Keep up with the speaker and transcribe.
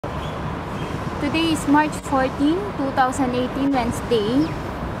Today is March 14, 2018, Wednesday.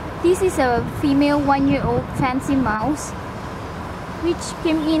 This is a female 1-year-old fancy mouse which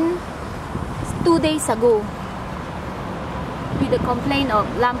came in 2 days ago with a complaint of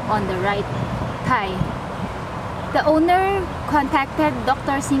lump on the right thigh. The owner contacted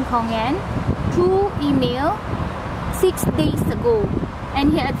Dr. Sing Kongen through email 6 days ago,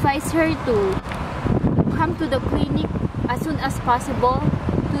 and he advised her to come to the clinic as soon as possible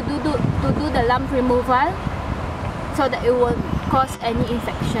to do the lump removal so that it will cause any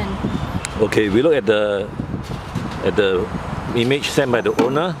infection. Okay, we look at the image sent by the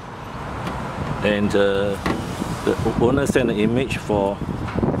owner, and the owner sent an image for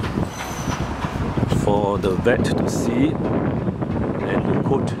the vet to see and to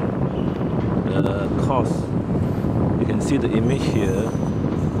quote the cause. You can see the image here.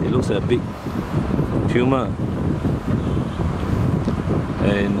 It looks like a big tumor,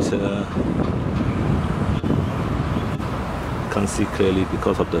 and can't see clearly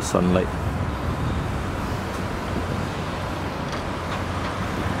because of the sunlight.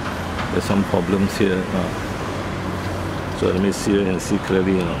 There's some problems here. So let me see and see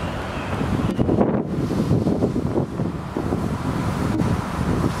clearly.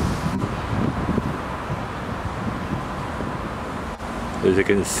 As you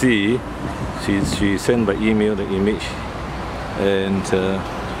can see, she sent by email the image, and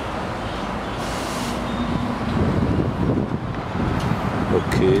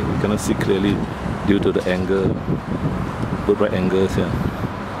okay, you cannot see clearly due to the angle, good right angles here.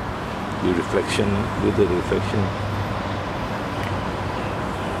 The reflection, due to the reflection.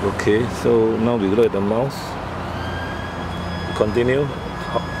 Okay, so now we look at the mouse. Continue.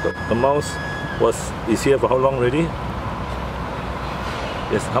 The mouse is here for how long already?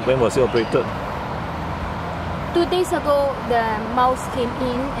 Yes, how when was it operated? 2 days ago, the mouse came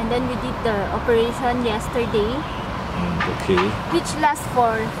in, and then we did the operation yesterday. Okay. Which lasts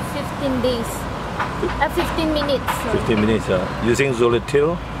for 15 days. 15 minutes. Sorry. 15 minutes, using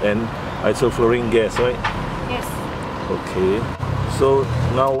Zolitol and isoflurane gas, right? Yes. Okay. So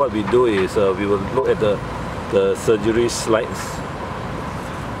now what we do is we will look at the surgery slides.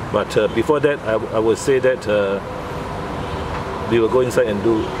 But before that, I would say that we will go inside and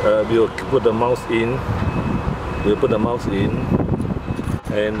do. We will put the mouse in. We'll put the mouse in,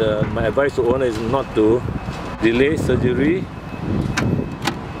 and my advice to owner is not to delay surgery.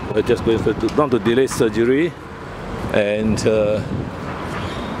 Just going not to delay surgery, and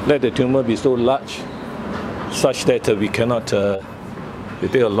let the tumor be so large, such that we cannot.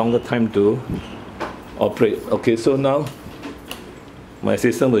 It take a longer time to operate. Okay, so now my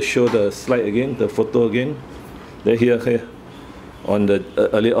assistant will show the slide again, the photo again. Then here. On the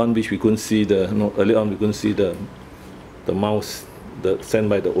early on, which we couldn't see the mouse sent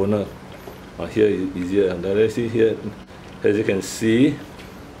by the owner. Here is easier. And let's see here, as you can see,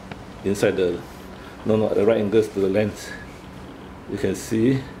 inside the the right angles to the lens, you can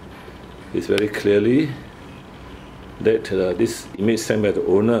see it's very clearly that this image sent by the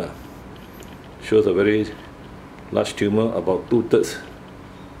owner shows a very large tumor, about 2/3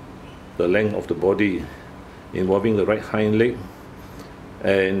 the length of the body, involving the right hind leg.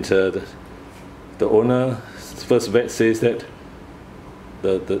 And the owner, first vet, says that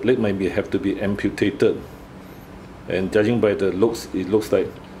the leg might have to be amputated. And judging by the looks, it looks like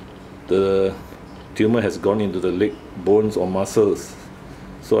the tumor has gone into the leg bones or muscles.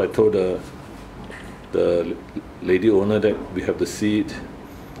 So I told the lady owner that we have to see it,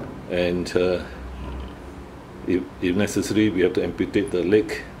 and if necessary, we have to amputate the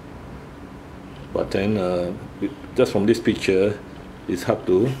leg. But then, just from this picture, it's hard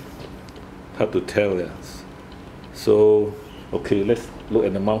to tell. Yes. So okay, let's look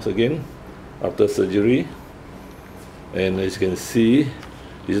at the mouse again after surgery, and as you can see,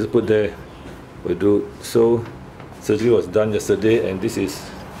 you just put there. We do so. Surgery was done yesterday, and this is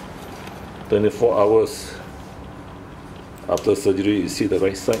 24 hours after surgery. You see the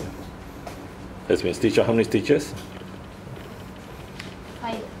right side has been stitched out. How many stitches?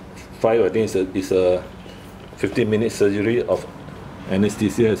 5. 5. I think it's a 15-minute surgery of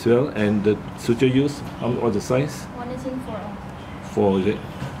anesthesia as well. And the suture used, what's the size? 1 is in 4. 4, is it?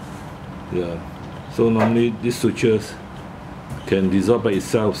 Yeah. So normally these sutures can dissolve by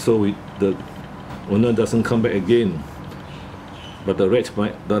itself, so the owner doesn't come back again. But the rats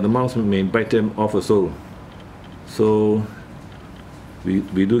the mouse may bite them off also. So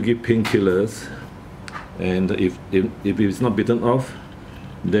we do give painkillers, and if it's not bitten off,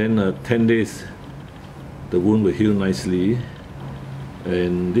 then 10 days the wound will heal nicely,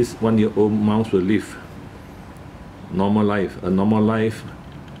 and this 1-year-old mouse will live a normal life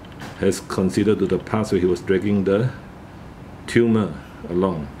has considered to the past where he was dragging the tumour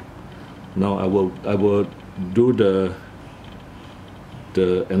along. Now I will do the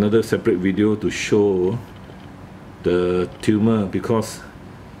another separate video to show the tumour, because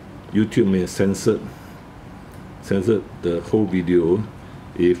YouTube may censor the whole video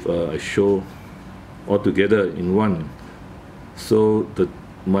if I show all together in one. So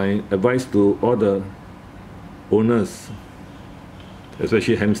my advice to all the owners,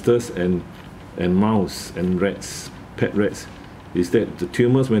 especially hamsters and mouse and rats, pet rats, is that the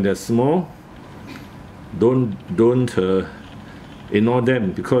tumors, when they're small, don't ignore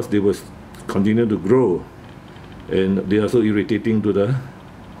them, because they will continue to grow, and they are so irritating to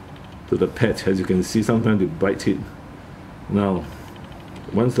the pet. As you can see, sometimes they bite it. Now,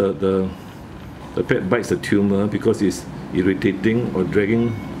 once the pet bites the tumor because it's irritating or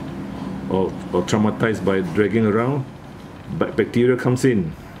dragging or traumatized by dragging around, but bacteria comes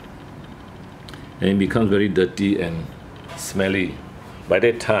in and it becomes very dirty and smelly. By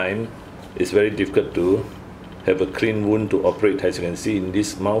that time, it's very difficult to have a clean wound to operate. As you can see in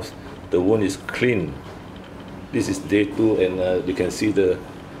this mouse, the wound is clean. This is day 2, and you can see the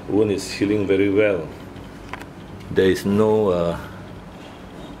wound is healing very well. There is no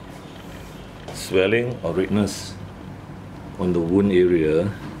swelling or redness on the wound area,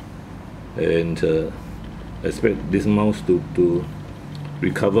 and I expect this mouse to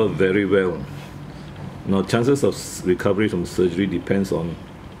recover very well. Now, chances of recovery from surgery depends on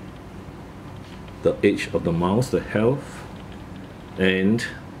the age of the mouse, the health, and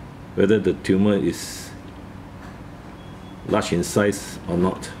whether the tumor is large in size or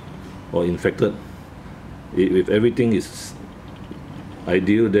not, or infected. If everything is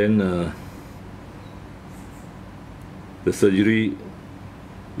ideal, then the surgery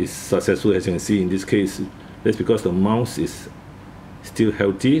is successful. As you can see in this case, that's because the mouse is still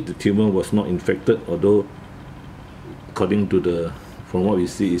healthy. The tumor was not infected, although according to from what we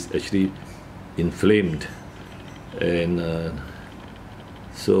see, is actually inflamed. And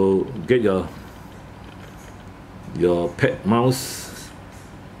so get your pet mouse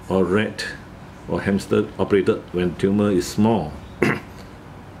or rat or hamster operated when tumor is small,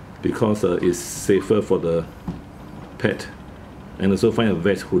 because it's safer for the pet. And also find a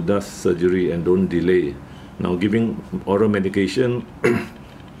vet who does surgery and don't delay. Now, giving oral medication,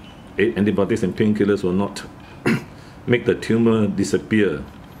 antibiotics and painkillers will not make the tumor disappear,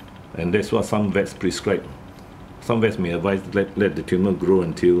 and that's what some vets prescribe. Some vets may advise let the tumor grow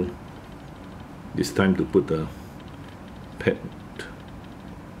until it's time to put the pet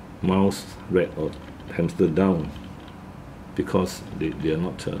mouse, rat or hamster down, because they are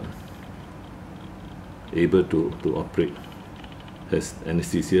not able to operate. As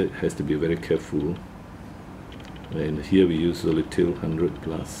anesthesia has to be very careful, and here we use Zolitol 100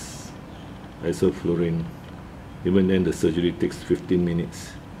 plus isoflurane. Even then, the surgery takes 15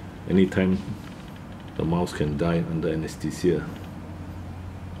 minutes. Anytime the mouse can die under anesthesia,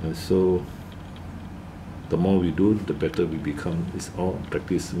 and so the more we do, the better we become. It's all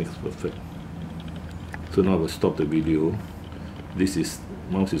practice makes perfect. So now I will stop the video. This is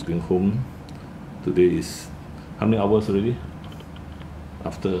mouse is going home. Today is how many hours already?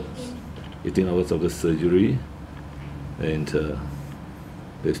 After 18 hours of the surgery, and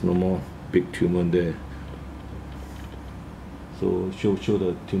there's no more big tumor there. So show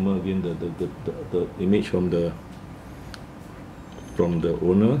the tumor again, the image from the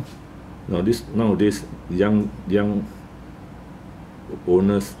owner. Now nowadays young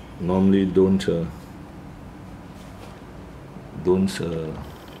owners normally don't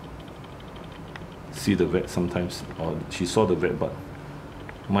see the vet sometimes, or she saw the vet, but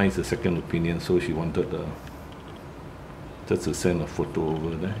mine is a second opinion, so she wanted just to send a photo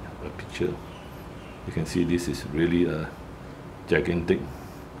over there, a picture. You can see this is really a gigantic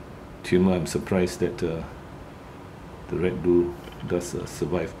tumor. I'm surprised that the rat does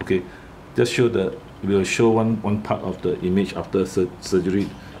survive. Okay, just show we'll show one part of the image after surgery.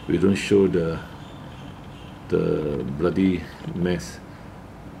 We don't show the bloody mess.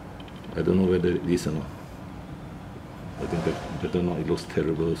 I don't know whether it is or not. I think that better not, it looks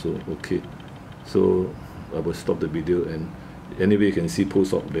terrible. So okay, so I will stop the video, and anyway you can see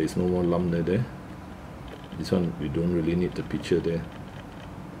post-op there is no more lump there. This one we don't really need the picture there.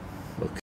 Okay.